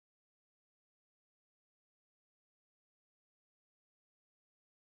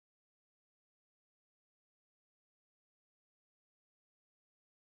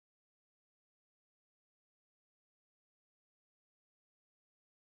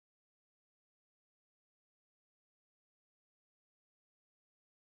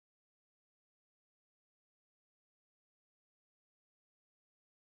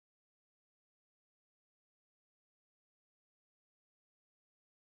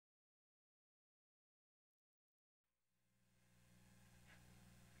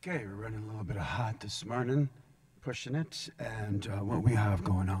Okay, we're running a little bit of hot this morning, pushing it, and what we have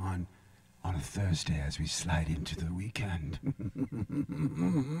going on a Thursday as we slide into the weekend.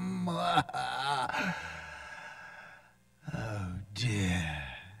 Oh dear.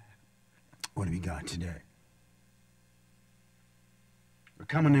 What do we got today? We're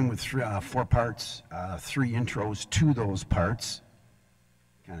coming in with four parts, three intros to those parts.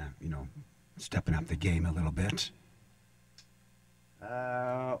 Kind of, stepping up the game a little bit.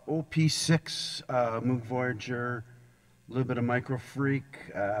 OP6, Moog Voyager, a little bit of Micro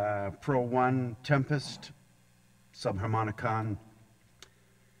Freak, Pro 1, Tempest, Subharmonicon,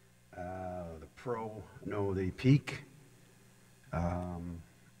 the Peak,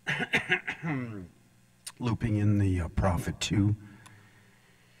 looping in the Prophet 2.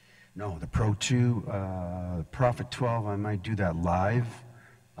 No, the Pro 2, Prophet 12, I might do that live.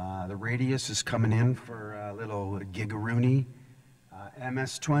 The Radius is coming in for a little gigaroony.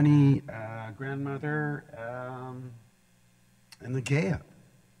 MS-20, Grandmother, and the Gaia.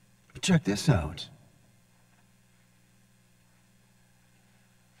 Check this out.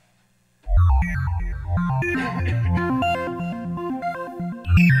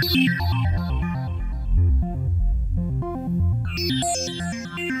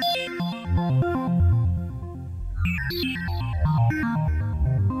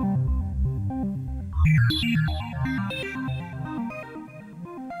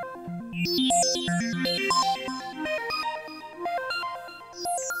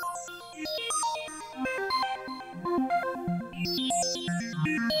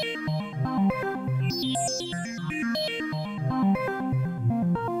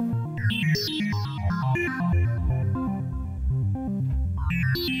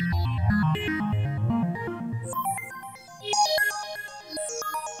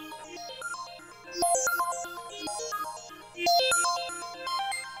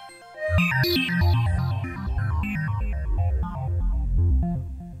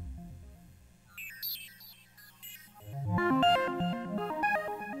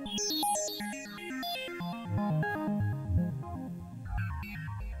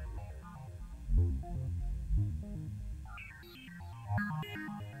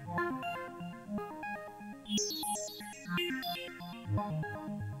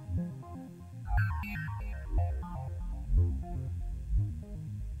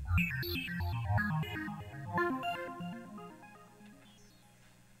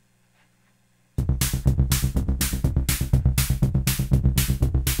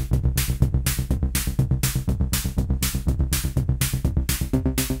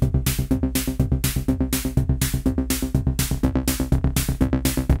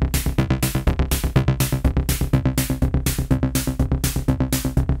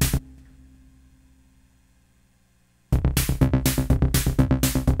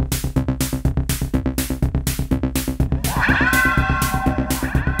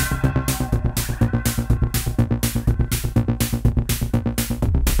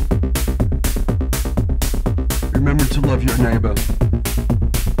 Remember to love your neighbor.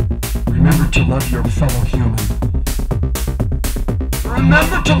 Remember to love your fellow human.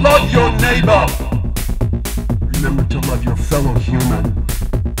 Remember to love your neighbor. Remember to love your fellow human.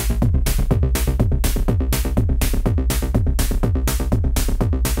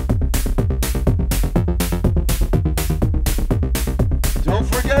 Don't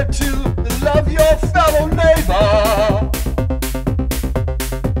forget to love your fellow neighbor.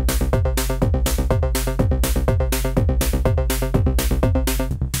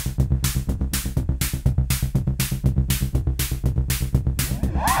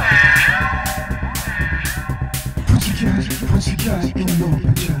 Pussycat in your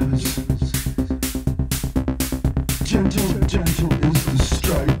pajamas. Gentle is the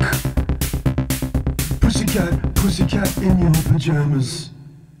strike. Pussycat in your pajamas.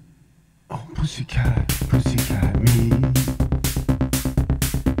 Oh, pussycat me.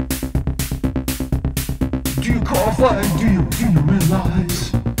 Do you qualify? Do you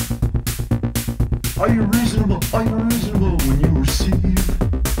realize? Are you reasonable when you receive?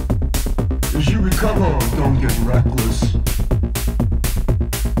 As you recover, don't get reckless.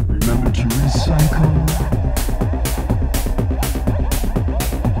 Remember to recycle.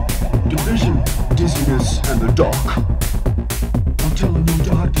 Division, dizziness, and the dark. I'm telling you,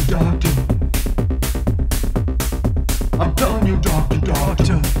 doctor. I'm telling you,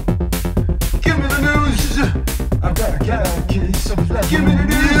 doctor. Give me the news. I've got a case of love. Give me the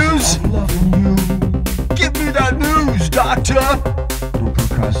news. I'm loving you. Give me that news, doctor. Don't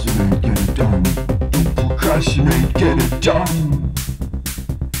procrastinate, get it done. Don't procrastinate, get it done.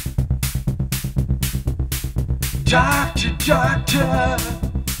 Doctor,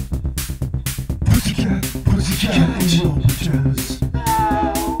 Pussycat in your pajamas.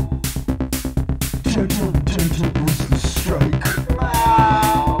 Gentle, gentle is the strike.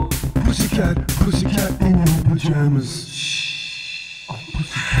 Pussycat, pussycat in your pajamas. Shh. Oh,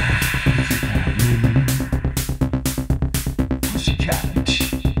 pussycat, pussycat.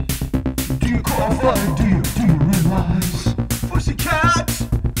 Do you qualify? Do you realize? Pussycat,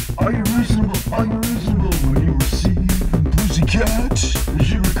 are you reasonable? Are you reasonable when you receive? Pussycat,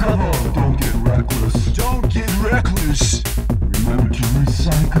 as you recover, don't get reckless. Don't get reckless. Remember to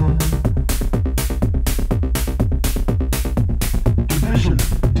recycle. Division,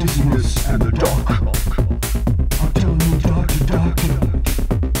 dizziness, and the dark. I'm telling you, doctor, doctor.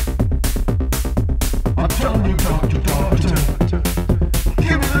 I'm telling you, doctor, doctor.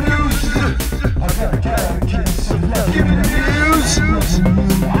 Give me the news. I got a case of love. Give me the news.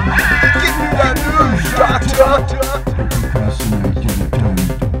 Give me that news, doctor. Don't procrastinate, get it done.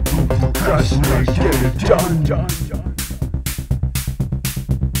 Don't procrastinate, get it done.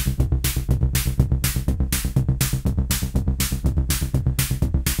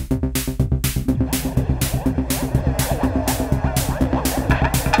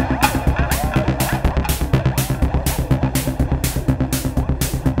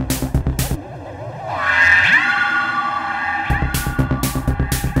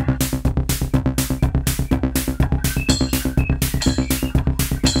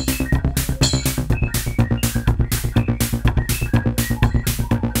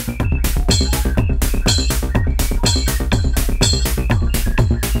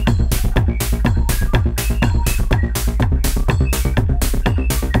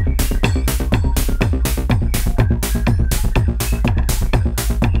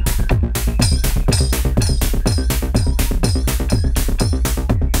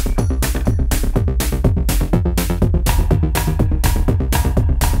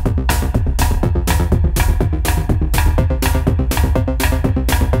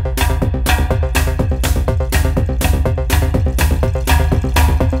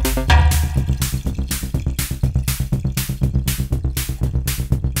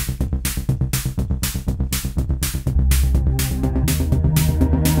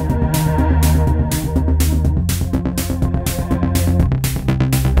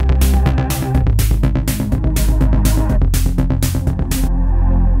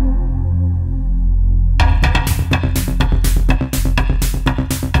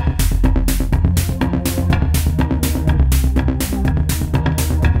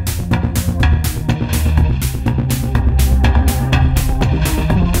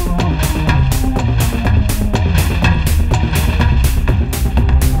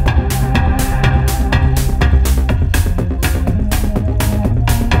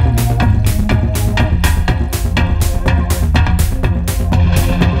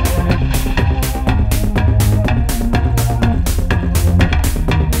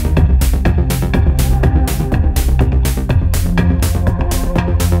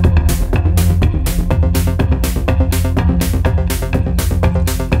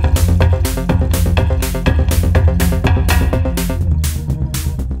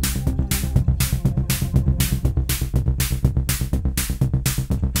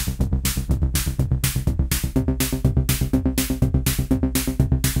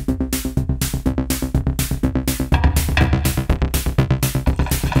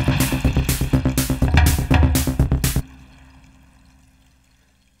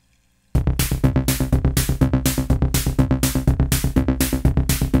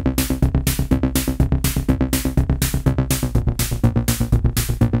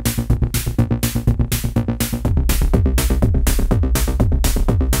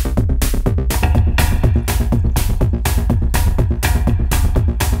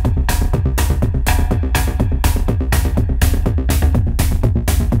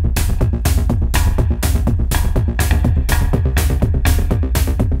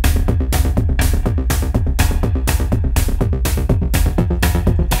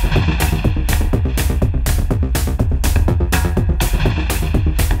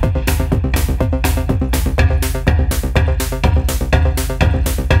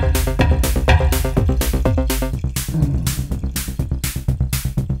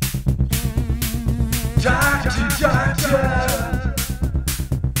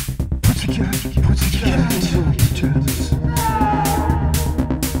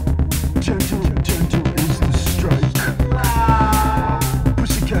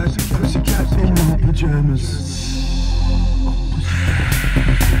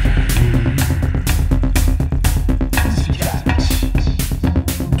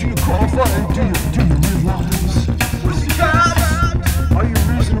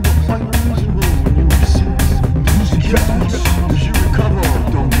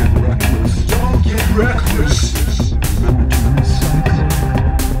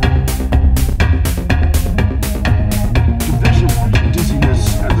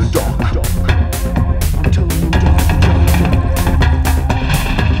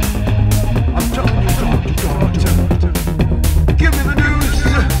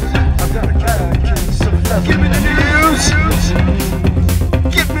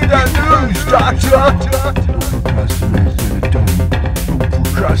 doctor. Don't procrastinate, get it done. Don't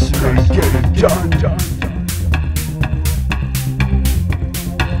procrastinate, get it done.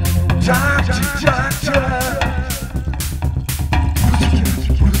 Doctor, doctor.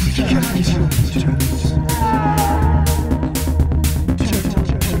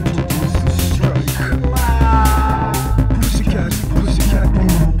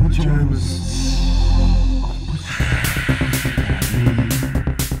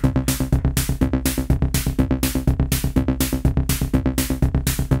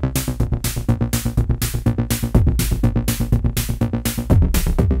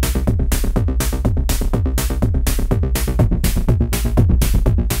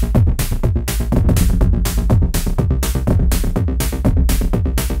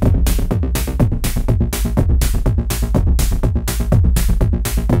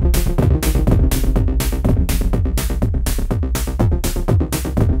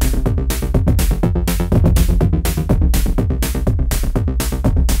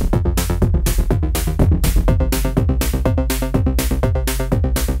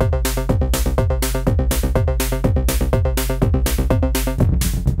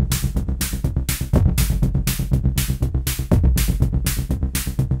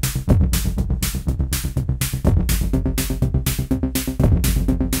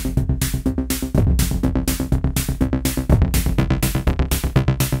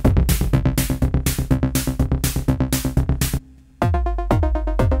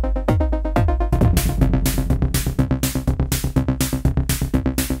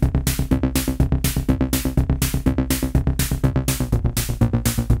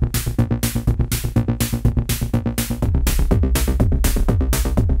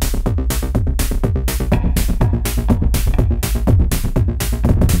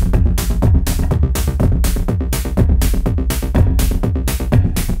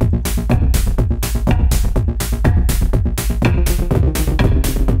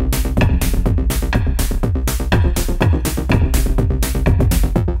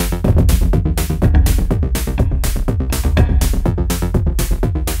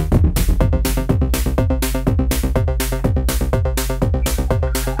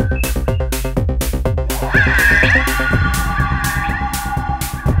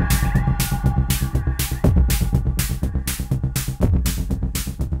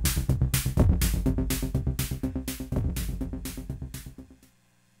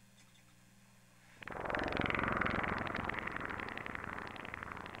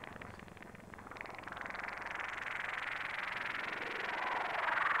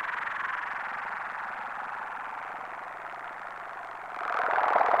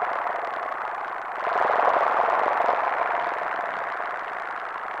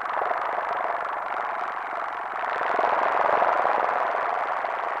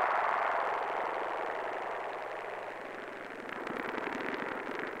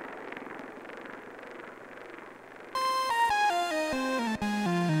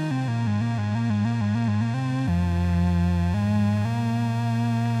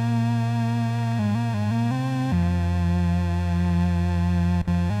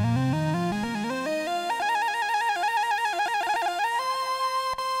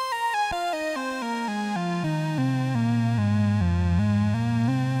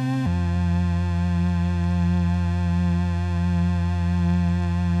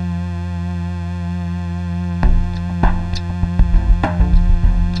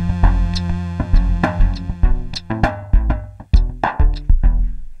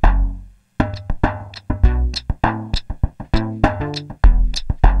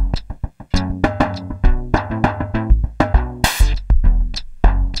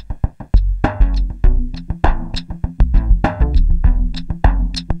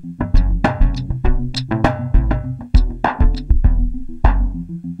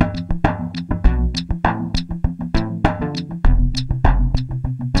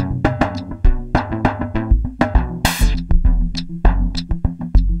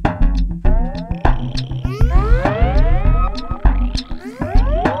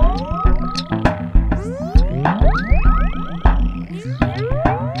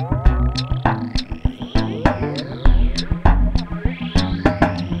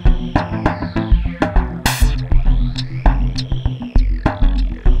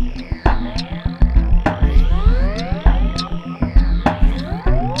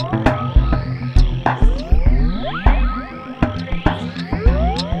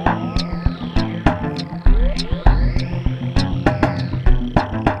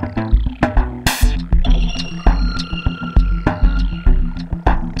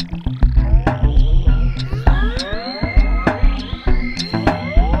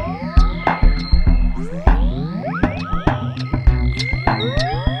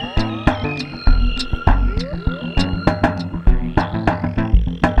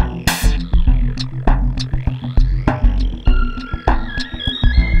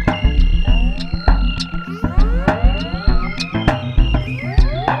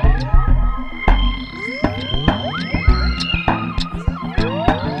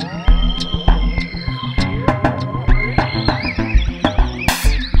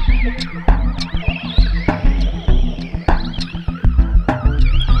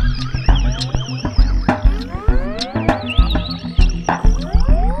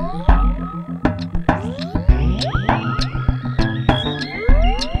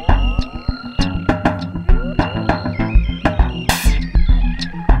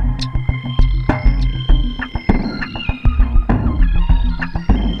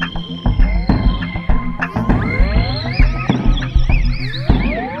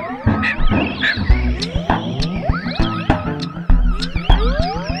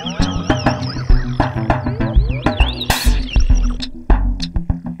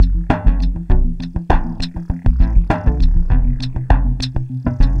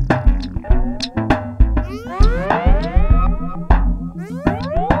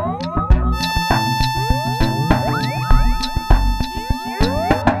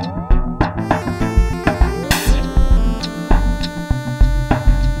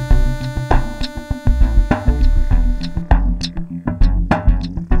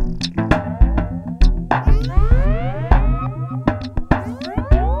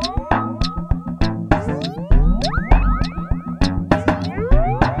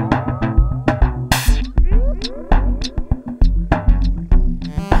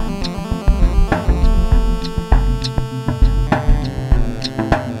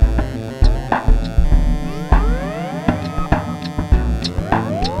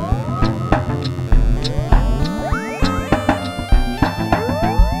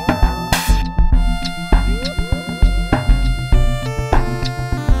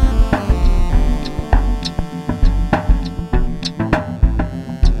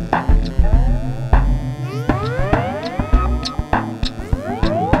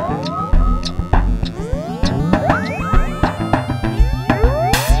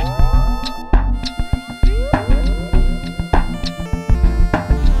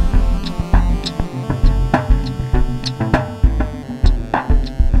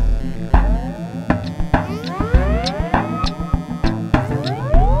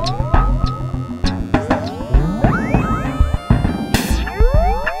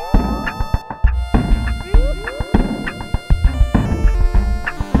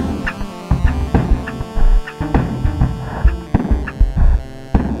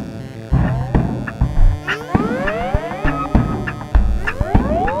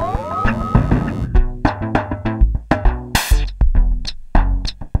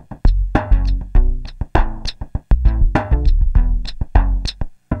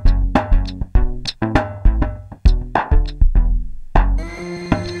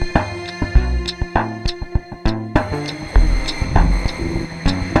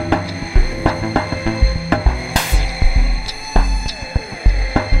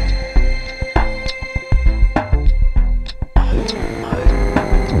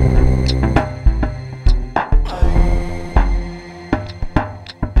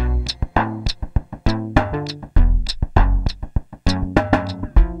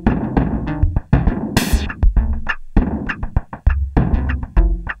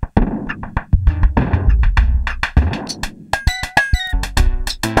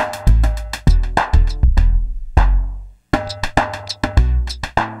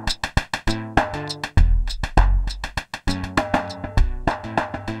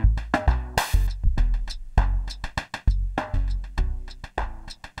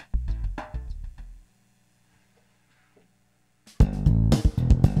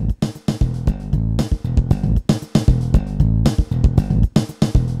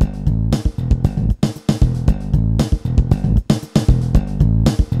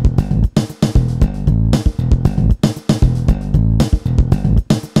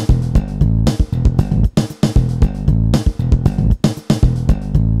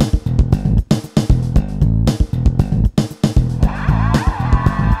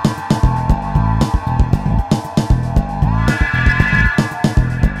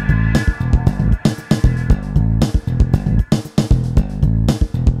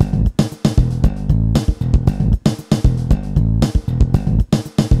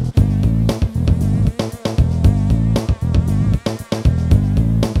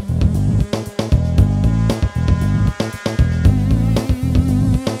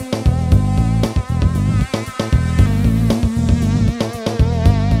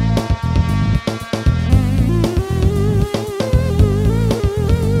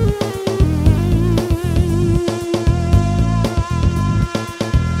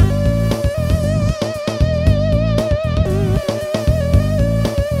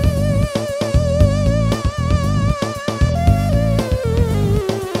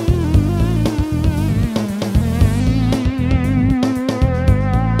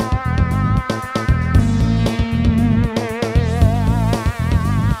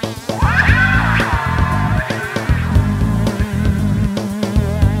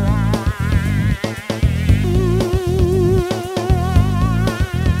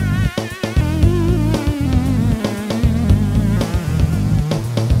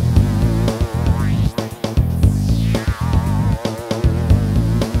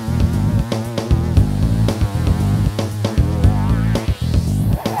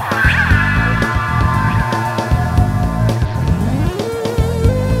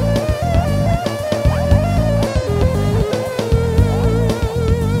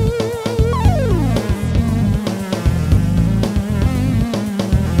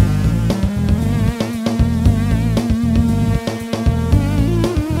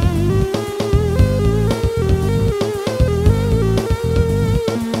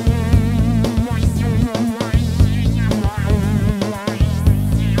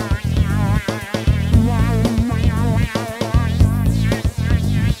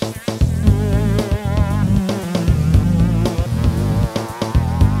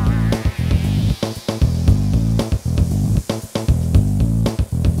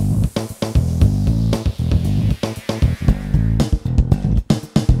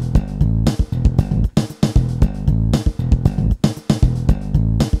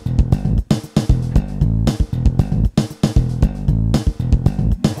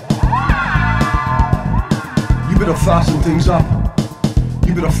 fasten things up,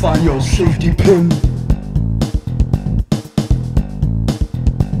 you better find your safety pin.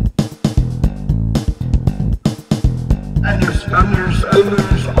 And there's a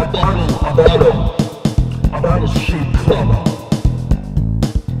bottle-shaped club.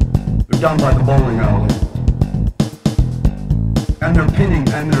 They're down by the bowling alley. And they're pinned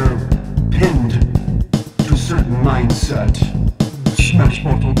to a certain mindset.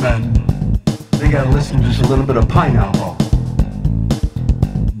 Smash-bottle men. They gotta listen to just a little bit of pineapple.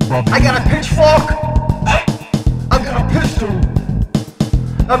 I got a pitchfork. I've got a pistol.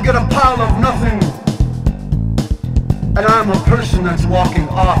 I've got a pile of nothing. And I'm a person that's walking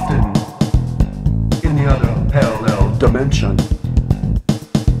often in the other parallel dimension.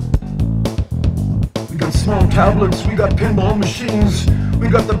 We got small tablets, we got pinball machines, we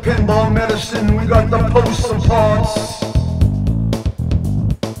got the pinball medicine, we got the poster parts.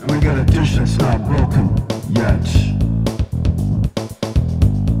 And we got a dish that's not broken yet.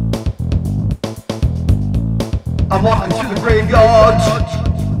 I'm walking through the graveyard,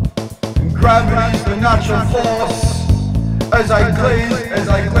 and gravity's the natural force. As I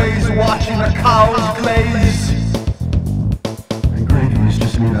glaze, watching the cows glaze. And gravy is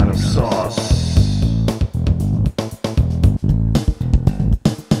just made out of sauce.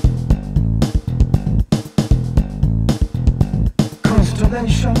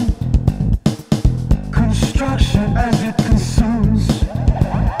 Constellation, construction as it consumes.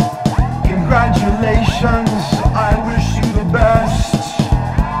 Congratulations, I wish you the best.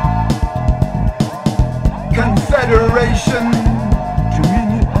 Confederation,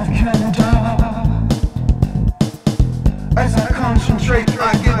 Dominion of Canada. As I concentrate,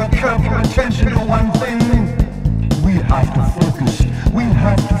 I give a careful attention to one thing. We have to focus. We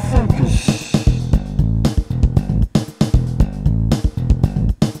have to focus.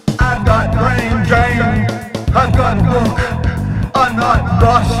 I've got brain drain. I've got a book. I'm not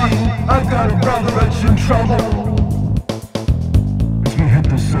bossy. I've got a brother that's in trouble. As we hit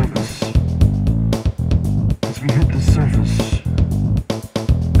the surface. As we hit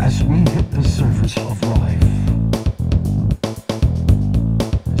the surface of life,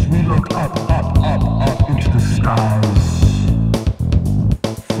 as we look up into the skies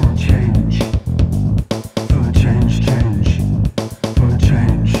for a change, for a change.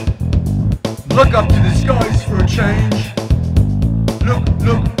 Look up to the skies for a change.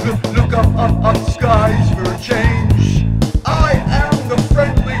 Look up skies for a change. I am the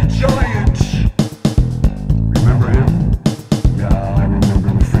friendly giant. Remember him? Yeah, I remember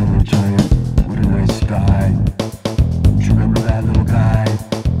the friendly giant. What a nice guy. Don't you remember that little guy?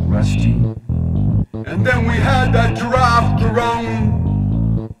 Rusty. And then we had that giraffe drone.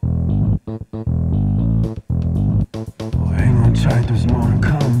 Oh, hang on tight, there's more to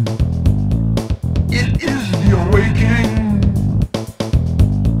come. It is the awakening.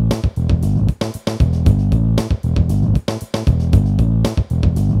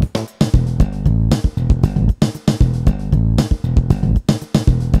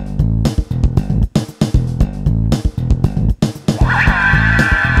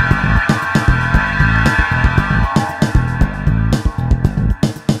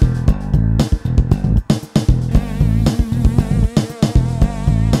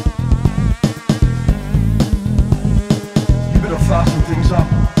 Fasten things up.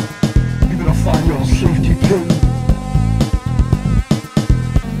 You better find your safety pin.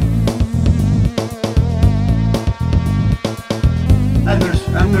 And there's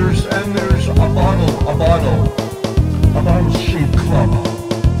a bottle-shaped club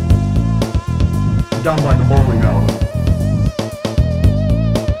down by the bowling alley.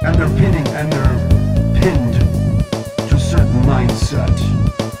 And they're pinned to a certain mindset.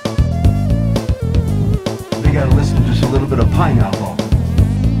 They gotta listen to just a little bit of pineapple.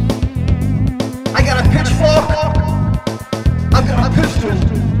 I got a pitchfork. I've got a pistol.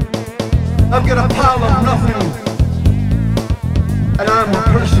 I've got a pile of nothing. And I'm a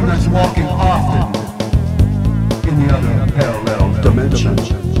person that's walking often in the other parallel dimension.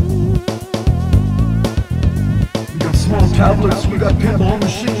 We got small tablets, we got pinball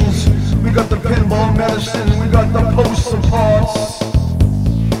machines, we got the pinball medicine, we got the poster parts.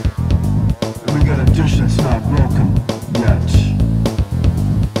 We got a dish that's not broken yet.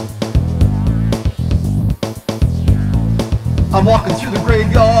 I'm walking through the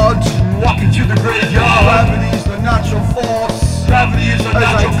graveyard. Gravity's the natural force.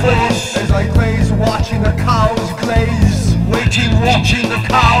 As I glaze, watching the cows glaze. Watching the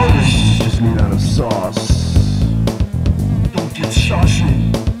cows. It's just made out of sauce. Don't get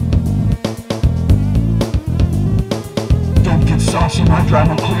saucy. Don't get saucy, my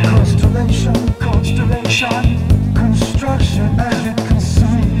drama queen. Constellation.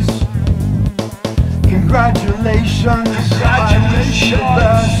 Congratulations.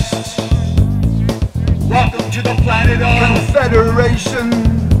 Welcome to the planet of Confederation,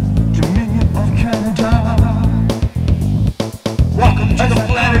 Dominion of Canada. Welcome to the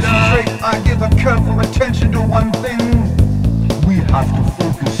planet of... I give a careful attention to one thing. We have to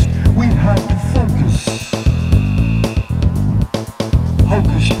focus. We have to focus.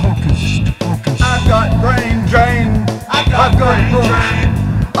 Hocus pocus pocus. I've got brain drain. I've got brain drain.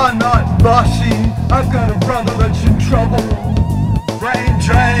 I'm not bossy. I've got a brother that's in trouble. Brain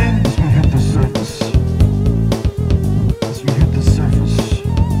drain. As we hit the surface. As we hit the surface.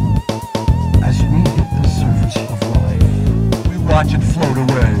 As we hit the surface of life, we watch it float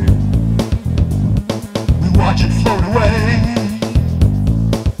away. We watch it float away.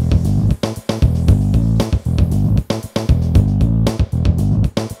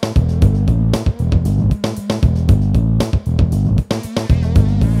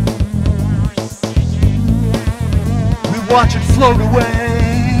 Watch it float away.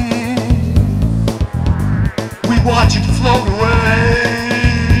 We watch it float away.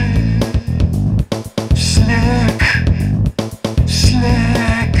 Slick,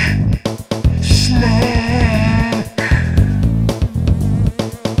 slick, slick.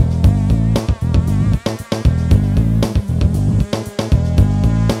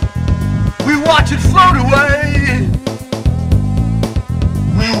 We watch it float away.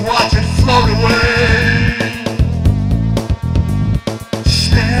 We watch it float away.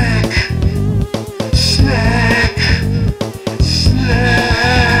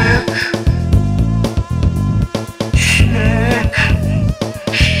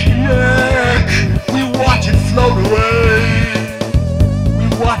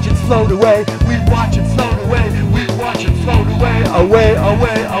 Float away, we watch it float away, we watch it float away, away,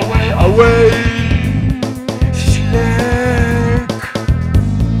 away, away, away. Slick.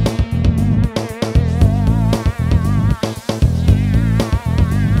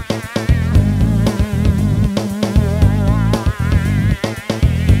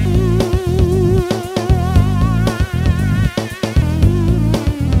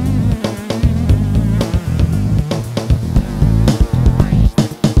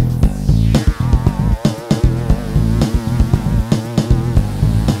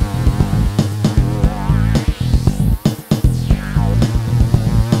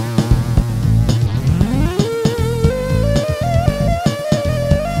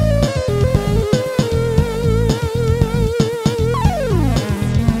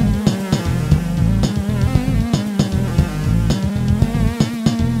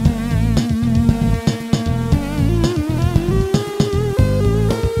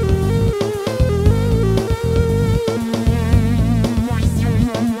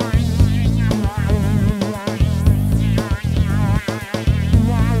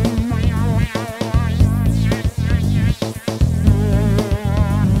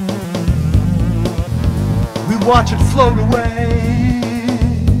 Watch it float away.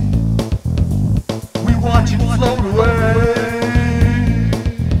 We watch it float away.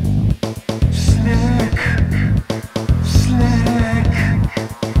 Slick, slick,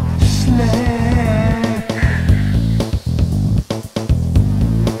 slick.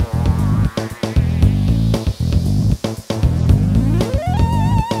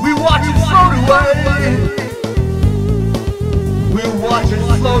 We watch it float away. We watch it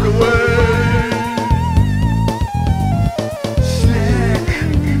float away.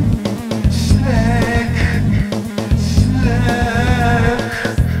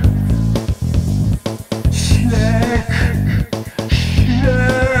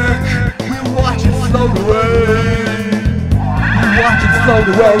 Float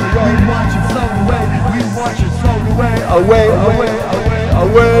away, we watch it float away, we watch it float away, away, away, away,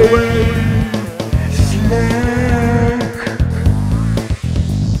 away. Slick.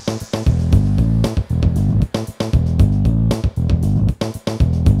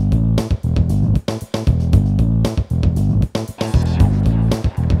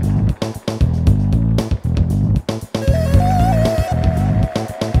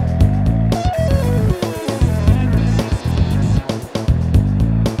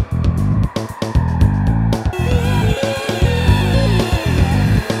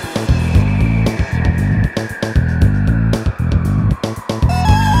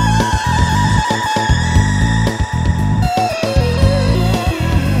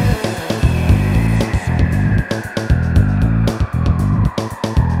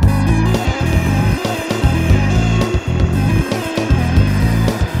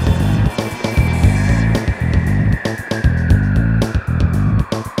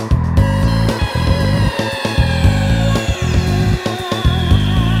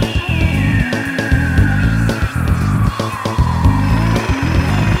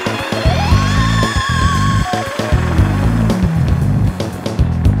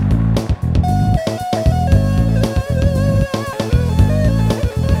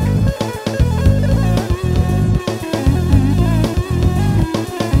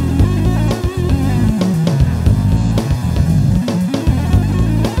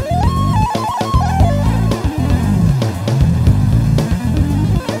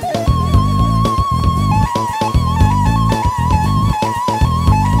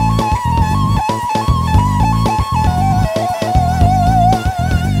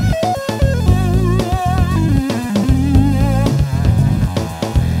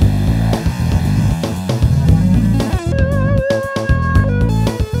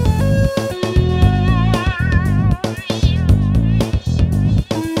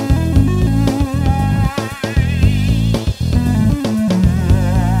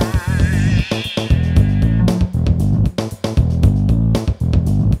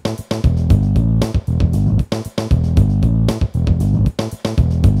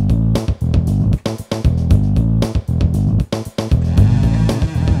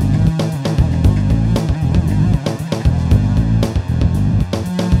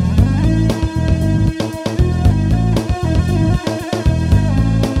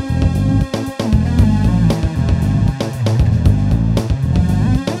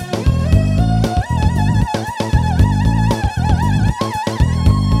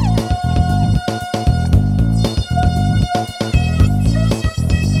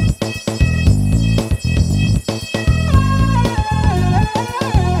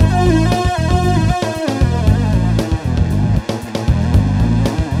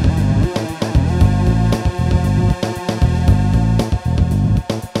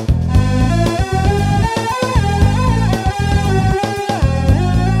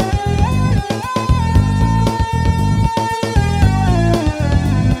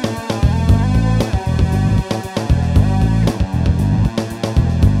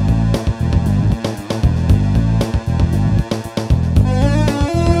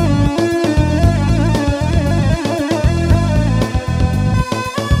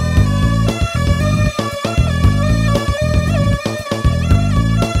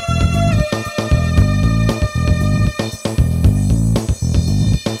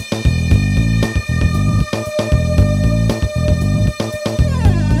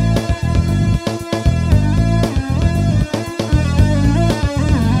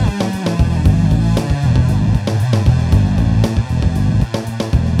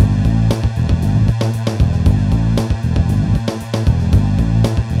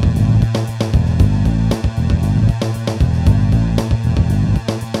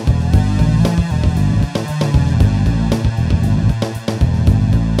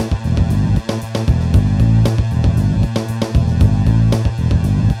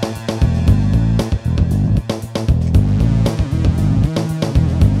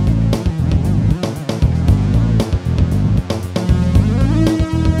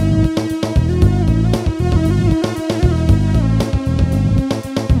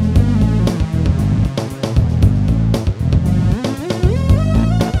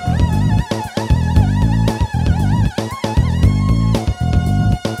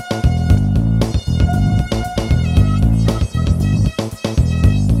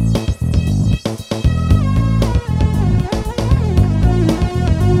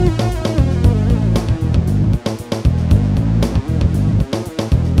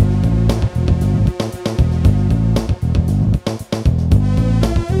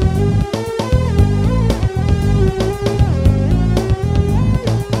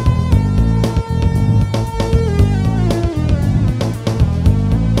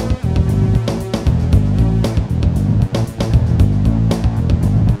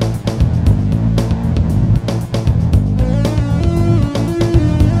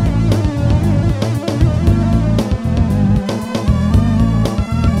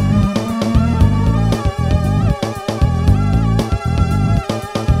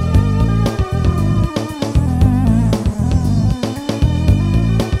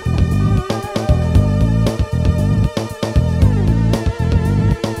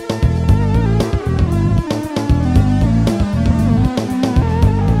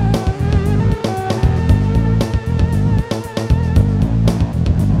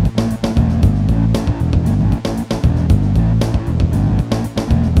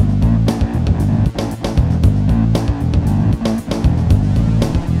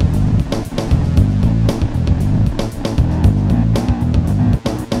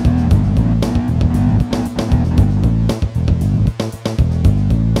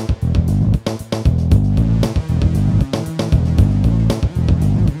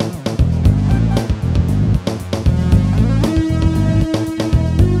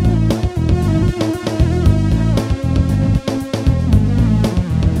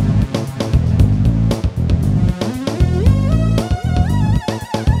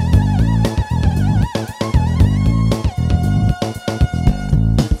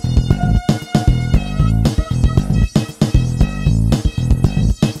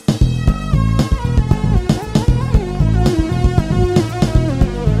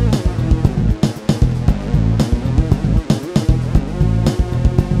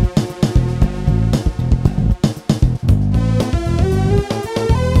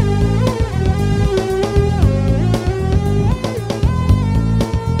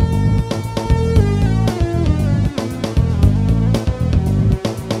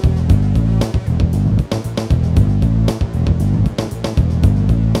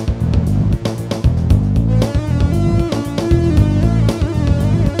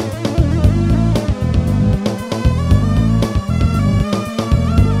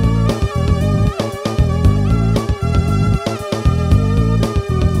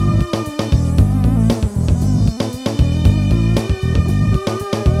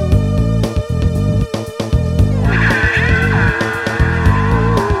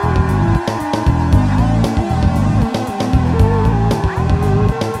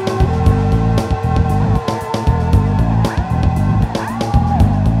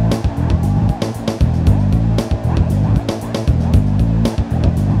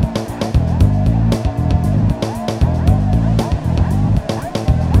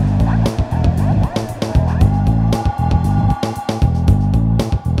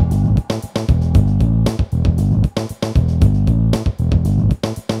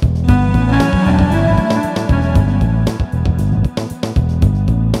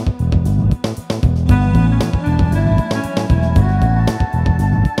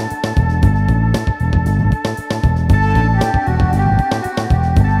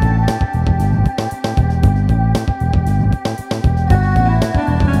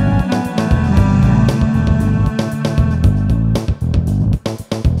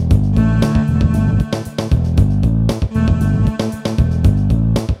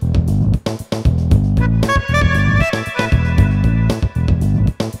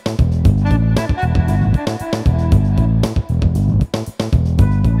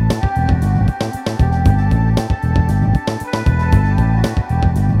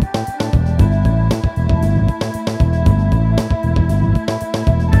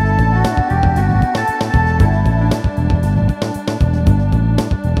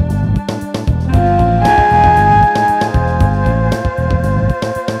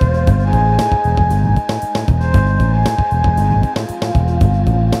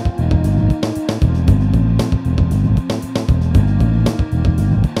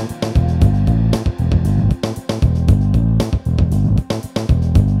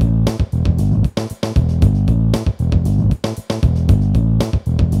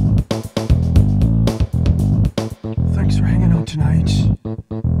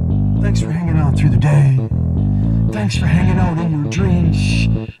 Thanks for hanging out through the day. Thanks for hanging out in your dreams.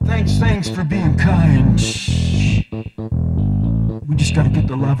 Thanks for being kind. We just gotta get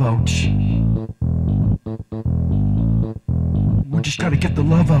the love out. We just gotta get the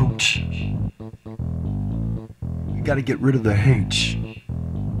love out. We gotta get rid of the hate.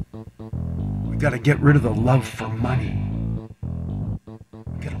 We gotta get rid of the love for money.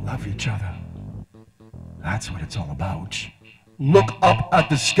 We gotta love each other. That's what it's all about. Look up at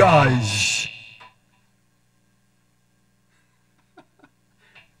the skies.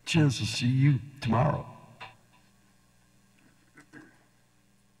 Cheers, I'll see you tomorrow.